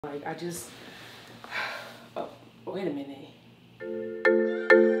Like, I just, oh, wait a minute.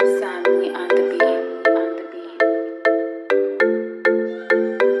 Sammy on the beat, on the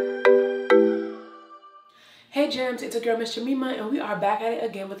beat. Hey gems, it's a girl, Missjemima, and we are back at it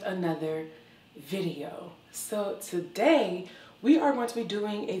again with another video. So today, we are going to be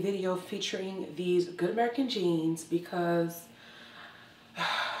doing a video featuring these Good American jeans because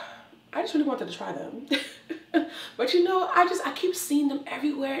I just really wanted to try them. But you know, I keep seeing them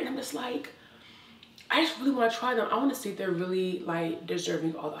everywhere and I'm just like, I just really want to try them. I want to see if they're really like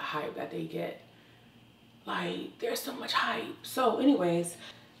deserving all the hype that they get. Like, there's so much hype. So anyways,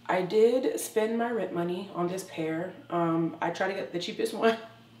 I did spend my rent money on this pair. I tried to get the cheapest one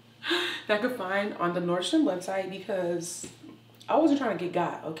that I could find on the Nordstrom website because I wasn't trying to get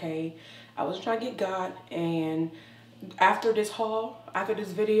got, okay? I wasn't trying to get got, and after this haul, after this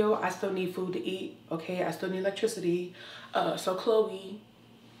video, I still need food to eat, okay? I still need electricity. So Chloe,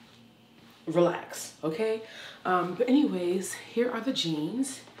 relax, okay? But anyways, here are the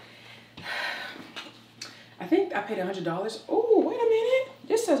jeans. I think I paid $100. Oh, wait a minute.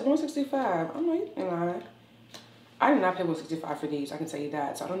 This says $165. I'm like, in line. I did not pay $165 for these, I can tell you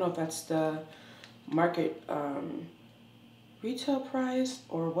that. So I don't know if that's the market retail price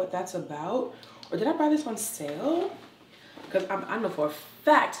or what that's about. Or did I buy this on sale? Because I know for a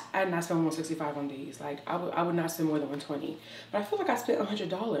fact I did not spend $165 on these. Like, I would not spend more than $120. But I feel like I spent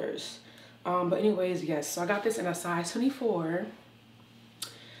 $100. But anyways, yes. So I got this in a size 24.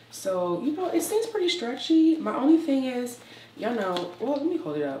 So, you know, it seems pretty stretchy. My only thing is, y'all know, well, let me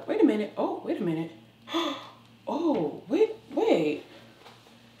hold it up. Wait a minute. Oh, wait a minute. Oh, wait.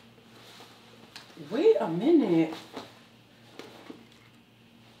 Wait a minute.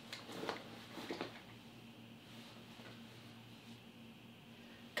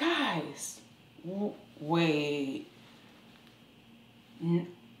 Guys, wait.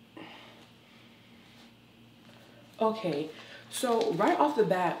 Okay, so right off the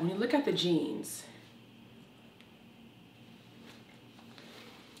bat, when you look at the jeans,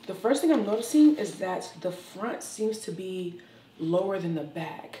 the first thing I'm noticing is that the front seems to be lower than the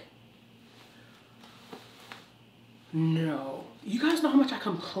back. No. You guys know how much I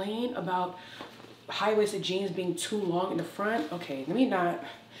complain about high-waisted jeans being too long in the front? Okay, let me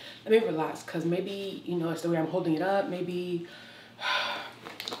relax, because maybe, you know, it's the way I'm holding it up. Maybe,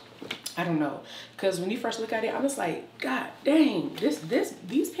 I don't know. Because when you first look at it, I'm just like, God dang,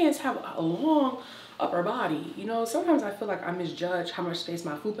 these pants have a long upper body. You know, sometimes I feel like I misjudge how much space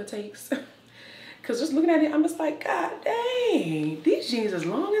my fupa takes. Because just looking at it, I'm just like, God dang, these jeans is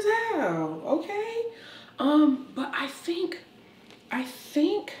long as hell, okay? But I think,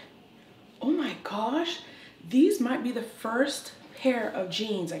 oh my gosh, these might be the first pair of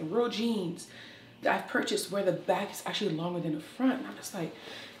jeans, like real jeans, that I've purchased where the back is actually longer than the front. And I'm just like,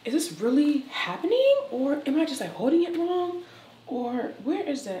 is this really happening? Or am I just like holding it wrong? Or where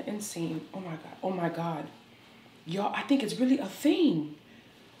is that inseam? Oh my God, oh my God. Y'all, I think it's really a thing.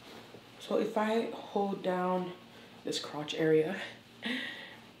 So if I hold down this crotch area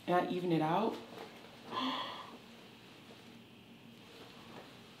and I even it out,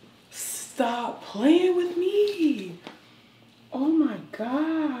 stop playing with me. Oh my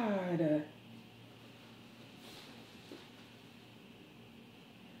God.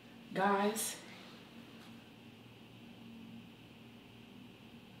 Guys,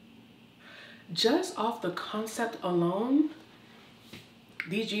 just off the concept alone,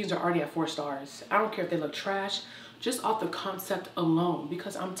 these jeans are already at 4 stars. I don't care if they look trash, just off the concept alone,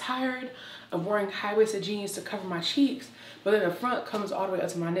 because I'm tired of wearing high-waisted jeans to cover my cheeks, but then the front comes all the way up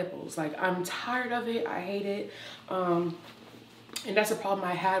to my nipples. Like, I'm tired of it. I hate it. And that's a problem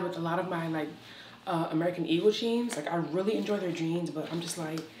I had with a lot of my like American Eagle jeans. Like, I really enjoy their jeans, but I'm just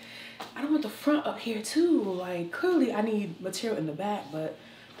like, I don't want the front up here too. Like, clearly I need material in the back, but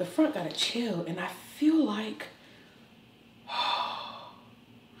the front gotta chill. And I feel like,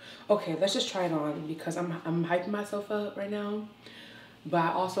 okay, let's just try it on because I'm hyping myself up right now. But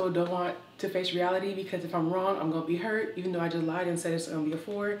I also don't want to face reality, because if I'm wrong, I'm gonna be hurt. Even though I just lied and said it's gonna be a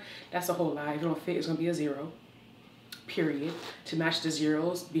 4, that's a whole lie. If it don't fit, it's gonna be a 0. Period. To match the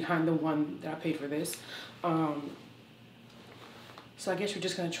zeros behind the one that I paid for this. So I guess we're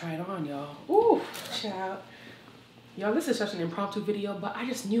just gonna try it on, y'all. Ooh, child. Y'all, this is such an impromptu video, but I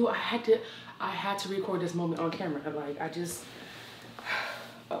just knew I had to record this moment on camera. Like, I just,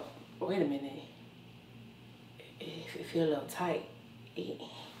 oh, wait a minute. It feels a little tight. Wait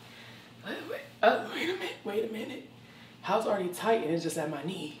a minute. How's already tight and it's just at my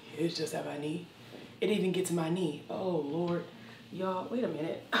knee. It's just at my knee. It didn't even get to my knee. Oh, Lord. Y'all, wait a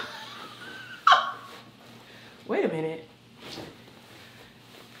minute. Wait a minute.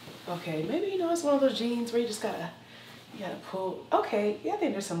 Okay, maybe you know it's one of those jeans where you gotta pull. Okay, yeah, I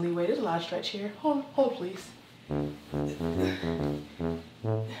think there's some leeway. There's a lot of stretch here. Hold please.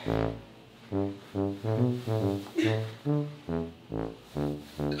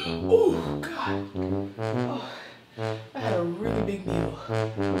 Oh God. Oh, I had a really big meal.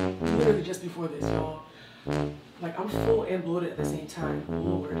 Literally just before this, y'all. Like I'm full and bloated at the same time.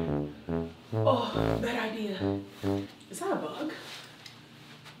 Lord. Oh, bad idea. Is that a bug?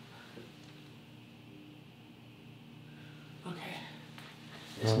 Okay.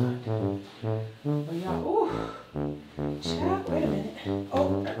 It's not. But y'all, ooh. Child, wait a minute.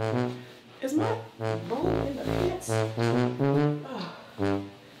 Oh, is my bowl in the pants? Oh. Oh.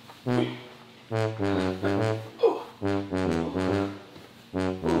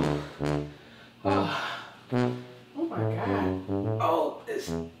 Oh. Oh my God. Oh, this.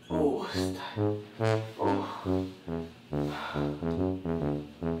 Oh, stop. Oh.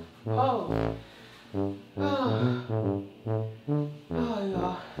 Oh. Oh. Oh,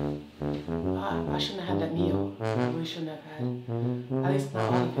 y'all. I shouldn't have had that meal. I really shouldn't have had. At least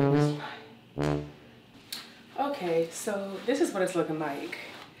not all of it this time. Okay, so this is what it's looking like.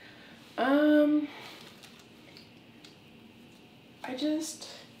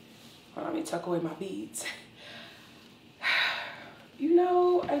 Let me tuck away my beads. You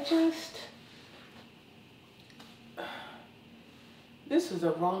know, this was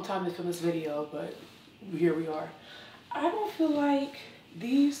the wrong time to film this video, but here we are. I don't feel like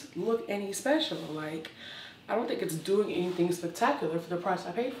these look any special. Like, I don't think it's doing anything spectacular for the price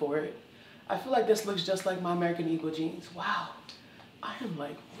I paid for it. I feel like this looks just like my American Eagle jeans. Wow, I am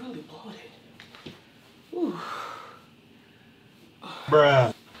like really bloated. Ooh.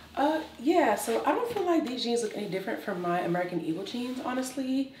 Bruh. Yeah, so I don't feel like these jeans look any different from my American Eagle jeans,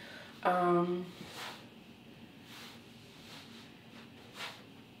 honestly.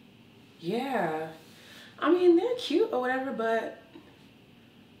 Yeah, I mean, they're cute or whatever, but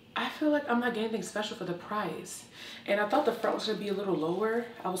I feel like I'm not getting anything special for the price. And I thought the front was gonna be a little lower.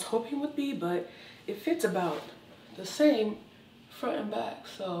 I was hoping it would be, but it fits about the same front and back.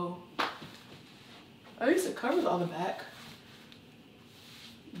 So at least it covers all the back.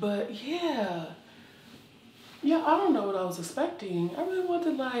 But yeah, I don't know what I was expecting. I really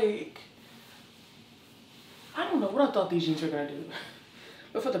wanted I don't know what I thought these jeans were gonna do.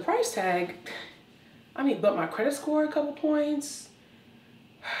 But for the price tag, I mean, but my credit score a couple points,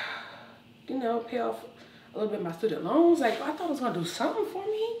 you know, pay off a little bit of my student loans. Like, I thought it was gonna do something for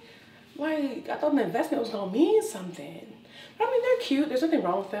me. Like, I thought the investment was gonna mean something. But I mean, they're cute. There's nothing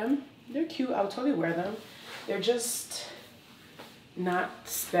wrong with them. They're cute. I would totally wear them. They're just not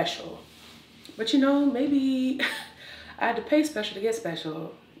special. But you know, maybe I had to pay special to get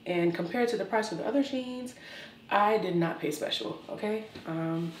special. And compared to the price of the other jeans, I did not pay special, okay?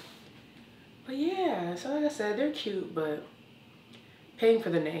 But yeah, so like I said, they're cute, but paying for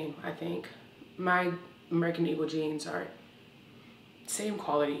the name, I think. My American Eagle jeans are same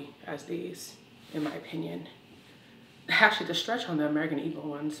quality as these, in my opinion. Actually, the stretch on the American Eagle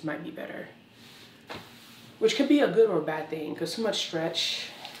ones might be better. Which could be a good or a bad thing, because too much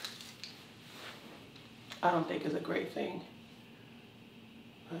stretch, I don't think is a great thing.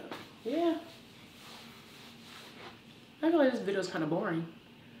 But yeah. I feel like this video is kind of boring.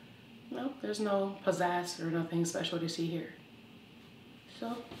 No, there's no pizzazz or nothing special to see here.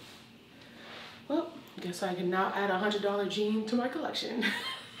 So, well, I guess I can now add a $100 jean to my collection.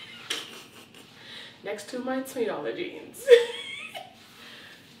 Next to my $20 jeans.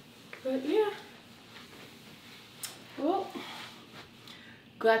 But yeah. Well,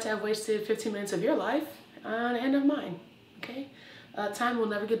 glad to have wasted 15 minutes of your life and of mine, okay? Time will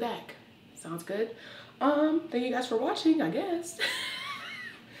never get back. Sounds good. Thank you guys for watching, I guess.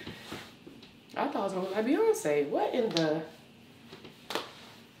 I thought I was gonna look like Beyonce. What in the...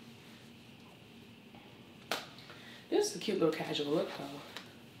 This is a cute little casual look, though.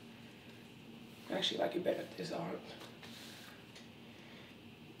 I actually like it better with this arm.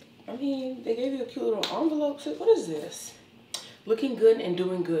 I mean, they gave you a cute little envelope. What is this? Looking good and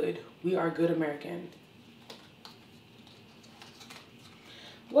doing good. We are good American.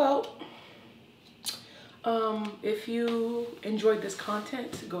 Well, if you enjoyed this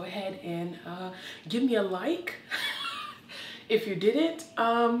content, go ahead and give me a like. If you didn't,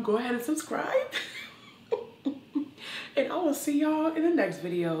 go ahead and subscribe. And I will see y'all in the next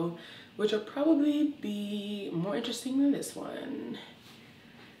video, which will probably be more interesting than this one.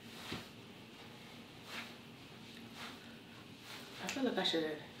 I feel like I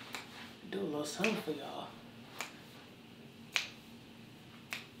should do a little something for y'all.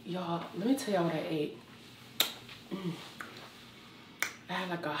 Y'all, let me tell y'all what I ate. I I had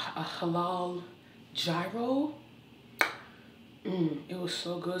like a halal gyro. It was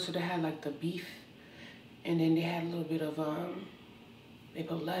so good. So they had like the beef, and then they had a little bit of they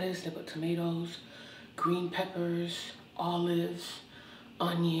put lettuce, they put tomatoes, green peppers, olives,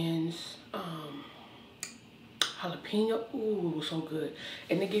 onions, jalapeno. Ooh, it was so good.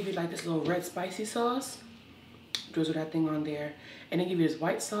 And they give you like this little red spicy sauce. Drizzle that thing on there. And they give you this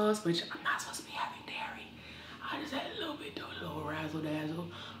white sauce, which I'm not supposed to be having dairy. I just had a little bit though, a little razzle dazzle.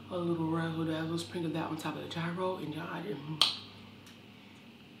 A little razzle dazzle. Sprinkle that on top of the gyro, and y'all,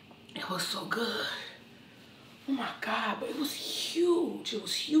 it was so good. Oh my God, but it was huge. It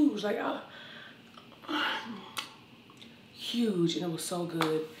was huge, like huge, and it was so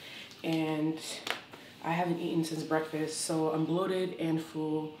good. And I haven't eaten since breakfast, so I'm bloated and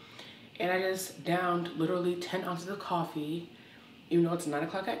full. And I just downed literally 10 ounces of coffee, even though it's 9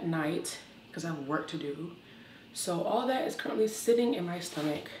 o'clock at night, because I have work to do. So all that is currently sitting in my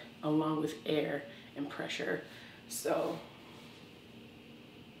stomach, along with air and pressure. So,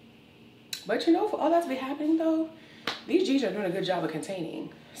 but you know, for all that to be happening though, these G's are doing a good job of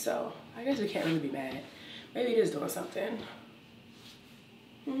containing. So I guess we can't really be mad. Maybe it is doing something.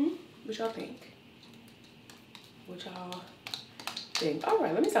 What y'all think? What y'all think? All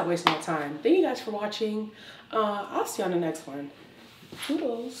right, let me stop wasting my time. Thank you guys for watching. I'll see you on the next one.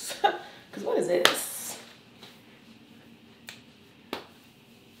 Toodles. Because what is this?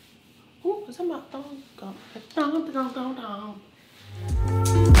 Ooh, what's my